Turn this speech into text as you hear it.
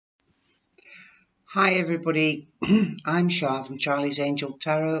Hi everybody, I'm Shah from Charlie's Angel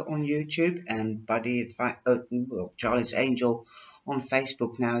Tarot on YouTube and Charlie's Angel on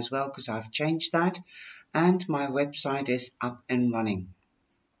Facebook now as well because I've changed that and my website is up and running.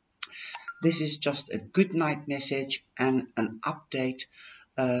 This is just a good night message and an update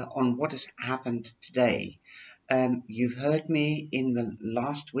on what has happened today. You've heard me in the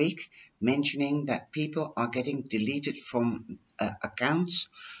last week mentioning that people are getting deleted from accounts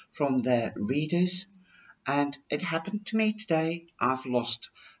from their readers. And it happened to me today. I've lost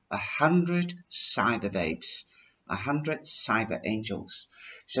 100 cyber babes, 100 cyber angels.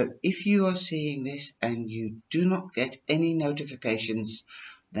 So if you are seeing this and you do not get any notifications,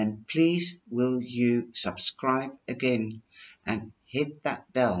 then please will you subscribe again and hit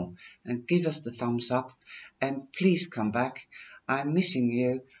that bell and give us the thumbs up and please come back. I'm missing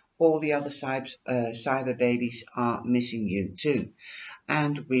you. All the other cyber babies are missing you too.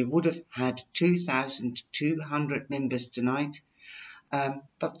 And we would have had 2,200 members tonight.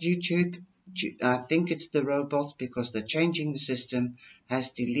 But YouTube, I think it's the robot because they're changing the system, has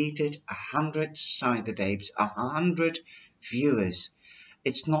deleted 100 cyber babes, 100 viewers.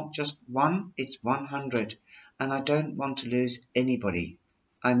 It's not just one, it's 100. And I don't want to lose anybody.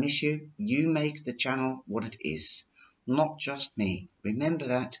 I miss you. You make the channel what it is, not just me. Remember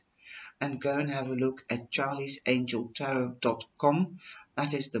that. And go and have a look at CharliesAngelTarot.com.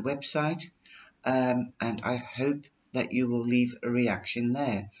 That is the website, and I hope that you will leave a reaction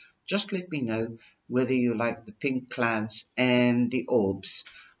there. Just let me know whether you like the pink clouds and the orbs.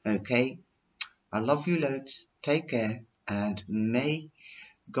 Okay, I love you loads. Take care, and may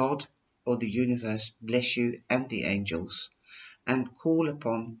God or the universe bless you and the angels, and call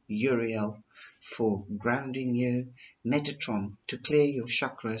upon Uriel for grounding you, Metatron to clear your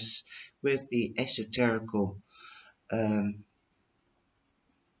chakras with the esoterical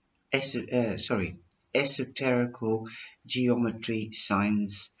geometry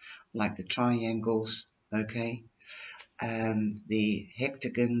signs like the triangles, okay, and the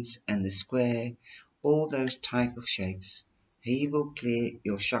hectagons and the square, all those type of shapes. He will clear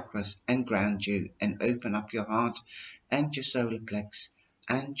your chakras and ground you and open up your heart and your solar plex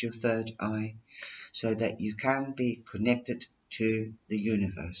and your third eye so that you can be connected to the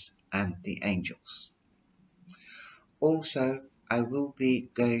universe and the angels. Also, I will be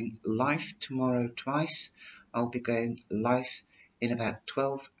going live tomorrow twice. I'll be going live in about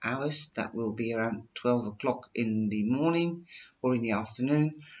 12 hours. That will be around 12 o'clock in the morning or in the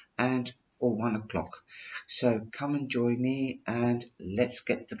afternoon or 1 o'clock. So come and join me and let's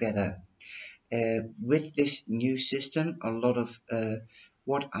get together. With this new system, a lot of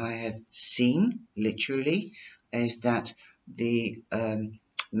what I have seen literally is that the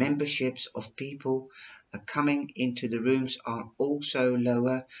memberships of people coming into the rooms are also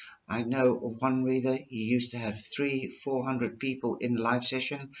lower. I know of one reader, he used to have 300-400 people in the live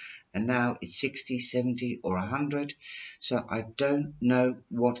session and now it's 60, 70 or 100. So I don't know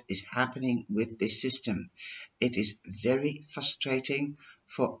what is happening with this system. It is very frustrating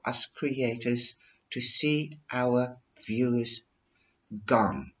for us creators to see our viewers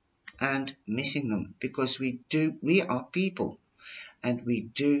gone and missing them because we are people and we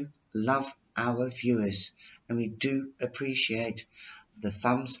do love our viewers and we do appreciate the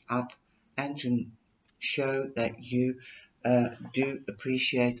thumbs up and to show that you do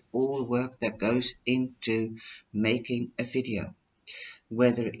appreciate all the work that goes into making a video,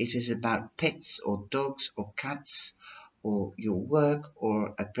 whether it is about pets or dogs or cats or your work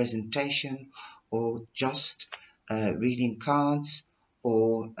or a presentation or just reading cards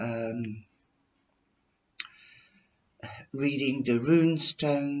or reading the rune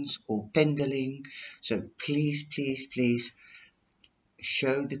stones or pendling. So please, please, please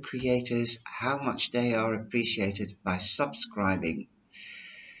show the creators how much they are appreciated by subscribing.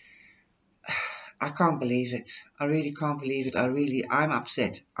 I can't believe it. I really can't believe it. I'm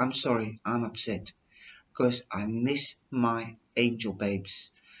upset. I'm sorry. I'm upset because I miss my angel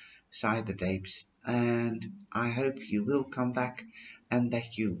babes, cyber babes, and I hope you will come back and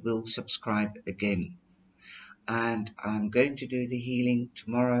that you will subscribe again. And I'm going to do the healing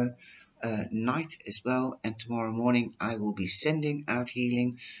tomorrow night as well, and tomorrow morning I will be sending out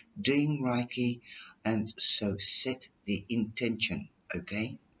healing, doing Reiki, and so set the intention,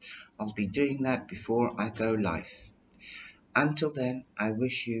 okay? I'll be doing that before I go live. Until then, I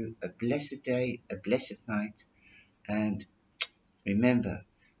wish you a blessed day, a blessed night, and remember,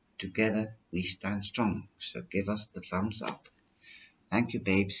 together we stand strong, so give us the thumbs up. Thank you,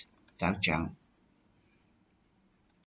 babes. Ciao, ciao.